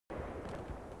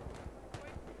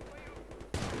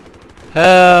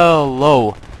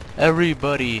Hello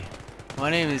everybody, my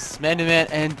name is ManDudeMan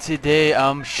and today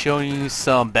I'm showing you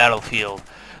some Battlefield.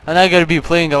 I'm not gonna be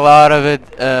playing a lot of it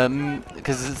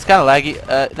because it's kinda laggy.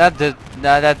 Not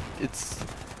that it's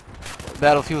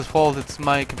Battlefield's fault, it's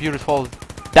my computer's fault.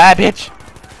 Die bitch!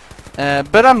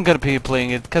 But I'm gonna be playing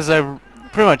it because I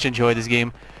pretty much enjoy this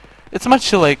game. It's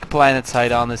much like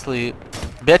PlanetSide, honestly.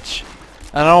 Bitch!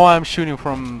 I don't know why I'm shooting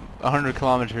from 100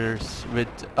 kilometers with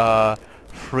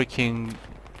freaking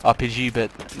RPG, but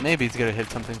maybe it's gonna hit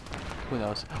something. Who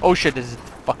knows? Oh shit, this is a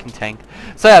fucking tank.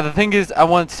 So yeah, the thing is, I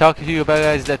wanted to talk to you about,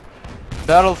 guys, that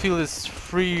Battlefield is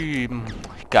free.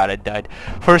 God, I died.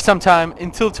 For some time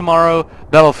until tomorrow,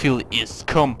 Battlefield is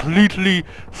completely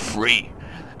free.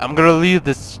 I'm gonna leave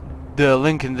the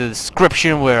link in the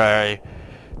description where I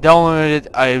downloaded it.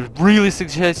 I really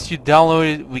suggest you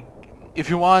download it. If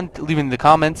you want, leave in the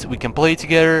comments. We can play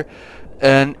together,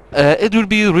 and it would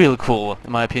be really cool,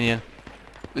 in my opinion.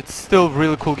 It's still a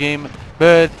really cool game.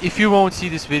 But if you won't see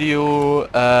this video,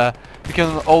 you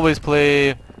can always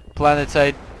play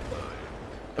PlanetSide.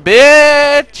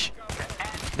 Bitch!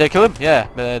 Did I kill him? Yeah,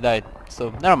 but I died.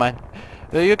 So never mind.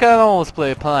 You can always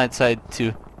play PlanetSide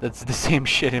too. That's the same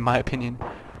shit, in my opinion.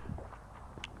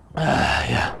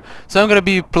 Yeah. So I'm gonna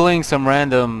be playing some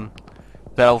random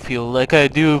Battlefield like I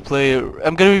do play.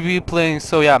 I'm gonna be playing,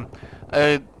 so yeah,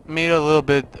 I made a little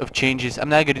bit of changes. I'm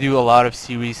not gonna do a lot of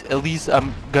series. At least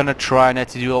I'm gonna try not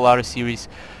to do a lot of series.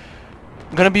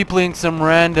 I'm gonna be playing some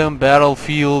random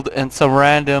Battlefield and some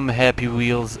random Happy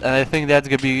Wheels, and I think that's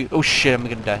gonna be, oh shit, I'm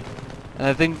gonna die. And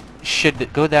I think,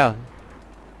 shit, go down.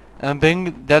 And I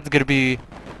think that's gonna be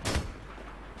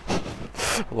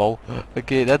lol.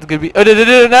 Okay, that's gonna be. Oh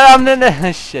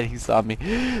no! Shit, he saw me.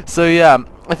 So yeah,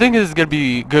 I think this is gonna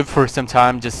be good for some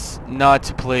time. Just not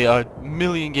to play a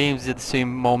million games at the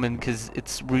same moment, because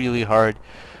it's really hard.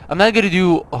 I'm not gonna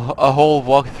do a whole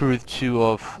walkthrough too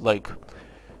of like.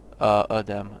 Oh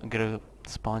damn! I'm gonna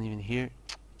spawn even here.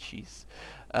 Jeez.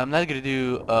 I'm not gonna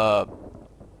do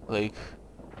like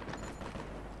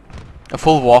a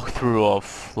full walkthrough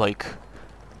of like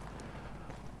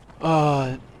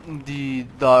the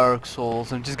Dark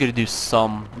Souls. I'm just gonna do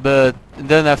some, but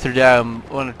then after that I'm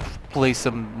gonna play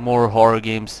some more horror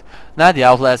games. Not the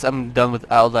Outlast. I'm done with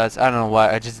Outlast. I don't know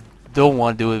why. I just don't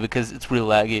want to do it because it's really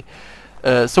laggy.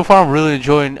 So far I'm really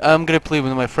enjoying. I'm gonna play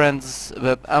with my friends,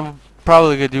 but I'm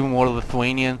probably gonna do more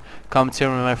Lithuanian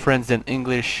commentary with my friends than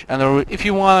English. And if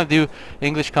you wanna do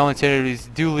English commentaries,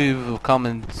 do leave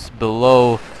comments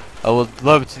below. I would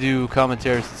love to do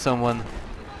commentaries with someone.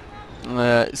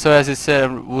 So as I said,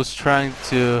 I was trying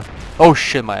to. Oh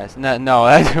shit, my ass! No,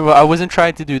 I wasn't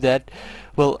trying to do that.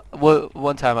 Well,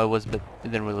 one time I was, but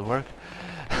it didn't really work.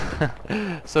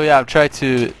 So yeah, I've tried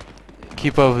to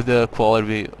keep up with the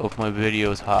quality of my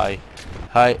videos high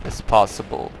as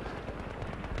possible.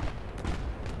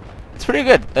 It's pretty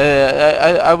good.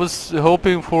 I was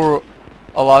hoping for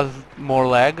a lot more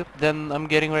lag than I'm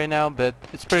getting right now, but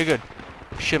it's pretty good.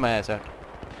 Shit my ass out.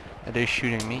 Are they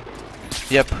shooting me?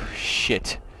 Yep,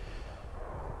 shit.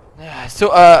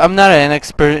 So I'm not an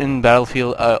expert in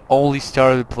Battlefield. I only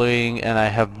started playing and I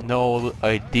have no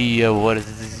idea what is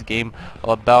this game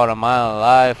about in my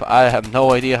life. I have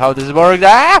no idea how this works.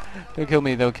 Ah! Don't kill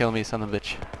me, son of a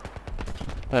bitch.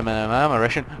 Wait a minute, am I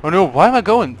Russian? Oh no, why am I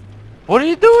going? What are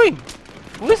you doing?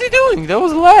 What is he doing? That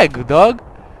was lag, dog.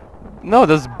 No,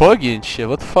 that's buggy and shit.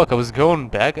 What the fuck? I was going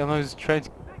back and I was trying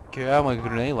to get out my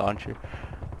grenade launcher.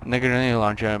 Grenade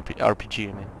launcher RPG,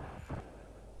 I mean.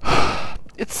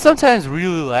 It's sometimes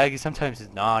really laggy, sometimes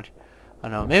it's not. I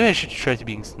don't know, maybe I should try to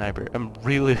being sniper. I'm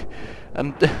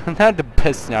not the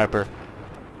best sniper.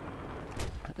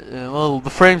 Well, the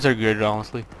frames are good,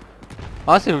 honestly.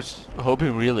 Honestly, I was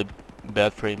hoping really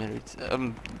bad frame rates.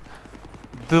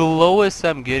 The lowest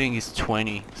I'm getting is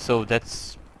 20, so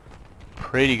that's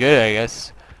pretty good, I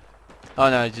guess. Oh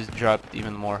no, it just dropped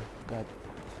even more. God.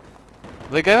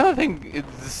 Like, I don't think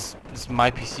it's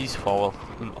my PC's fault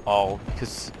at all,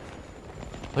 because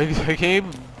like the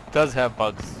game does have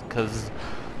bugs. Because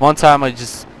one time what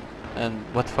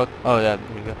the fuck? Oh yeah,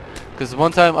 there we go. Because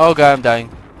one time, oh god, I'm dying.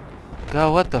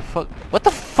 God, what the fuck? What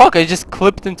the fuck? I just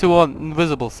clipped into an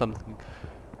invisible something.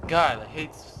 God, I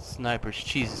hate snipers.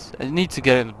 Jesus, I need to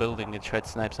get in the building and try to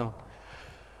snipe someone.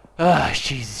 Ah,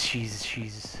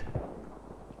 Jesus.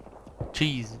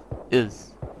 Cheese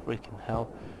is freaking hell.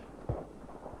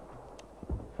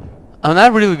 I'm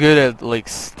not really good at like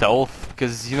stealth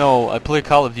because, you know, I play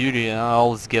Call of Duty and I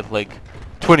always get like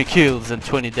 20 kills and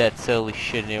 20 deaths. Holy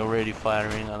shit, they're already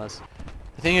firing on us.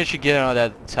 I think I should get on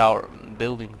that tower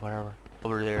building, whatever,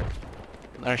 over there.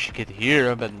 I should get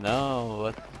here, but no.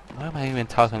 What? What am I even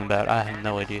talking about? I have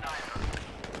no idea.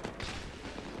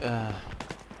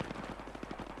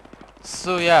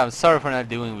 So yeah, I'm sorry for not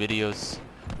doing videos.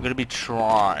 I'm gonna be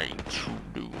trying to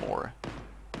do more.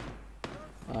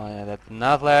 Oh yeah, that's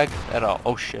not lag at all.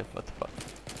 Oh shit, what the fuck?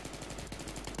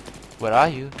 Where are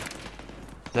you?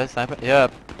 Is that a sniper?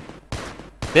 Yep.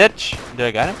 Bitch! Did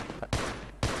I got him?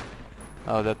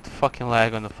 Oh, that fucking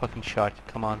lag on the fucking shot.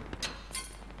 Come on.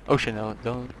 Oh shit, no,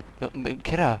 don't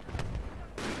get out.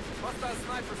 Hostile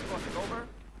sniper.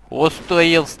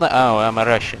 Oh, I'm a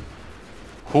Russian.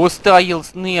 Hostile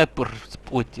sniper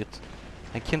spotted.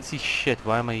 I can't see shit.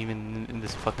 Why am I even in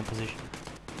this fucking position?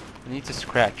 I need to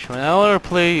scratch. When I want to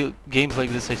play games like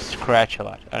this, I scratch a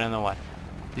lot. I don't know why.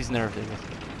 These nerves, I guess.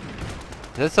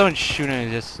 That's someone shooting.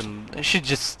 Just some. I should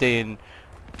just stay in.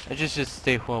 I just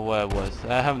stay where I was.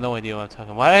 I have no idea what I'm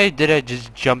talking. Why did I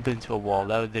just jump into a wall?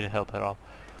 That didn't help at all.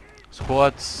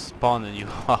 Squad spawned on you.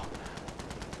 Wow.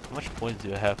 How much points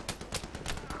do I have?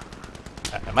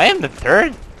 Am I in the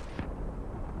third?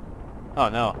 Oh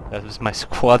no, that was my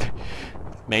squad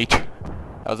mate.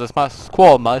 That was my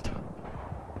squad mate.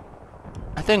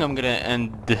 I think I'm gonna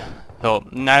end. Oh,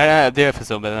 not the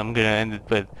episode, but I'm gonna end it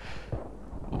with.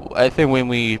 I think when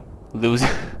we lose,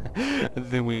 I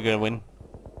think we're gonna win.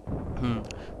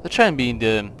 Let's try and be in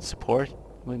the support.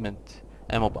 We meant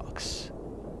ammo box.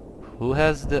 Who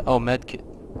has the medkit?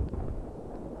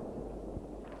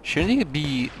 Shouldn't it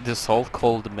be the assault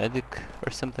called the medic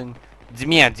or something? The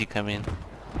medic, I mean.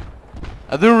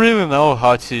 I don't really know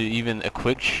how to even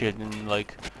equip shit in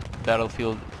like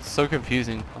Battlefield. It's so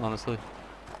confusing, honestly.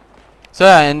 So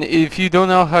yeah, and if you don't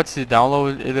know how to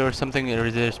download it or something,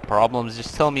 or there's problems,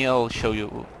 just tell me, I'll show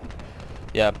you.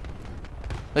 Yeah.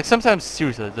 Like sometimes,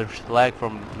 seriously, there's lag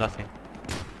from nothing.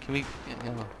 Can we?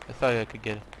 I thought I could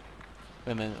get it.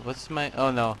 Wait a minute, what's my?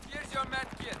 Oh no.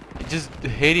 I just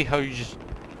hate it how you just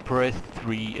press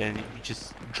 3 and you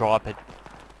just drop it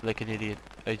like an idiot.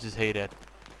 I just hate it.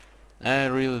 I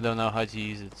really don't know how to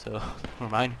use it, so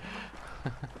never mind.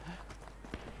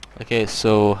 Okay,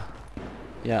 so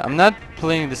yeah, I'm not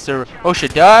playing the server. Oh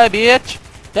shit, die, bitch!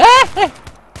 Die!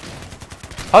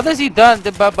 How does he die?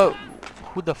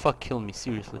 Who the fuck killed me?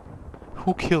 Seriously,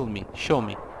 who killed me? Show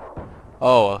me.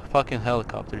 Oh, a fucking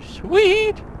helicopter.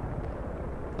 Sweet.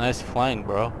 Nice flying,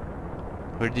 bro.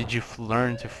 Where did you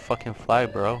learn to fucking fly,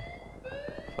 bro?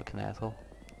 Fucking asshole.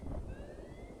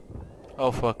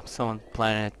 Oh fuck, someone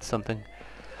planted something.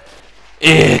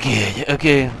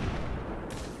 Okay.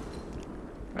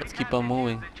 Let's keep on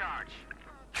moving.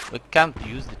 We can't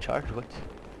use the charge, what?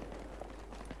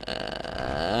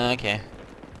 Okay.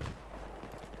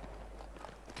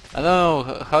 I don't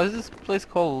know, how is this place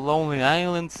called? Lonely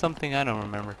Island something? I don't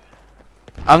remember.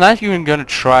 I'm not even gonna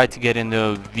try to get in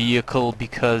the vehicle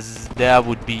because that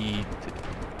would be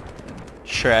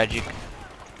tragic.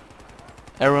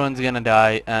 Everyone's gonna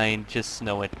die, I just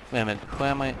know it. Wait a minute, who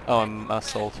am I? Oh, I'm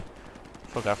assault.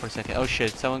 Forgot for a second. Oh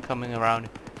shit, someone coming around.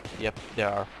 Yep, there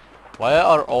are. Why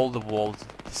are all the walls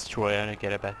destroyed? I don't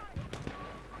get it back.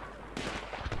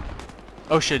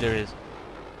 Oh shit, there is.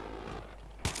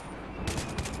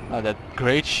 Oh, that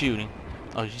great shooting.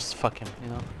 Oh, just fuck him, you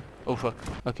know. Oh fuck.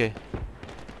 Okay.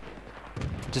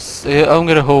 Just, I'm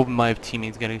gonna hope my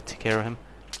teammate's gonna take care of him.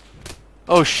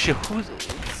 Oh shit, who's...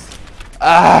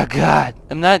 Ah, god.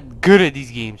 I'm not good at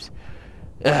these games.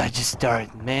 Just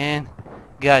start, man.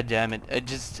 God damn it.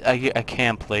 I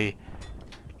can't play.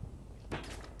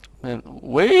 Man,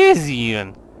 where is he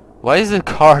even? Why is the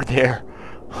car there?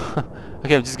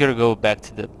 Okay, I'm just gonna go back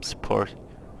to the support.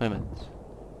 Wait a minute.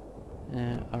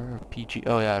 RPG.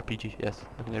 Oh yeah, RPG. Yes,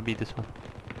 I'm gonna beat this one.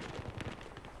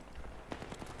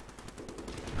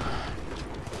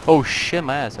 Oh shit,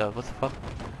 my ass out. What the fuck?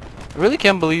 I really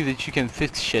can't believe that you can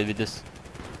fix shit with this.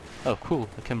 Oh cool,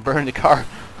 I can burn the car.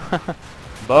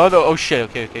 But oh shit,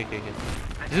 okay.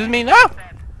 This is me now!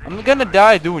 I'm gonna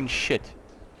die doing shit.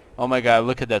 Oh my god,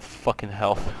 look at that fucking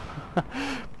health.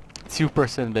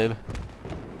 2%, babe.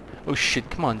 Oh shit,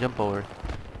 come on, jump over.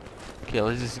 Okay,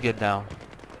 let's just get down.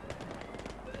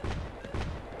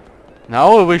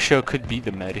 Now I wish I could be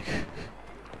the medic.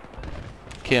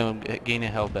 Okay, I'm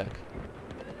gaining health back.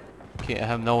 Okay, I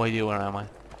have no idea where am I.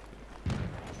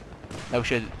 I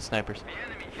wish I had snipers.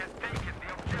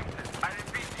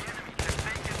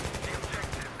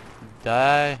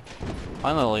 Die.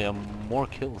 Finally, more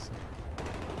kills.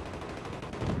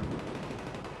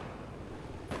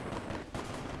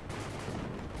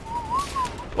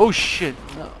 Oh shit.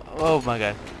 No. Oh my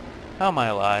god. How am I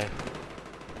alive?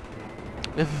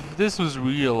 If this was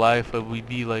real life, I would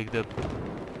be like the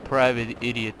private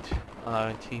idiot on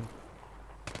our team.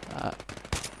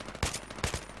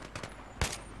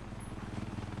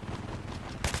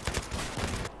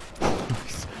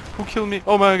 Who killed me?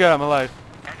 Oh my god, I'm alive.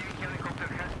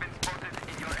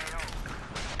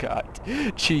 God.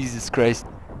 Jesus Christ.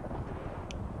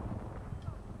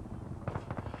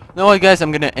 Now what, guys,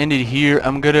 I'm gonna end it here.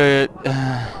 I'm gonna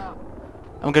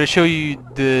show you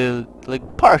the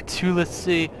part 2, let's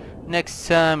say. Next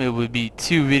time it would be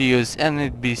 2 videos and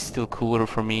it'd be still cooler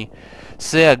for me.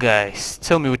 So yeah, guys,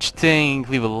 tell me what you think,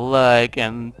 leave a like,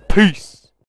 and peace.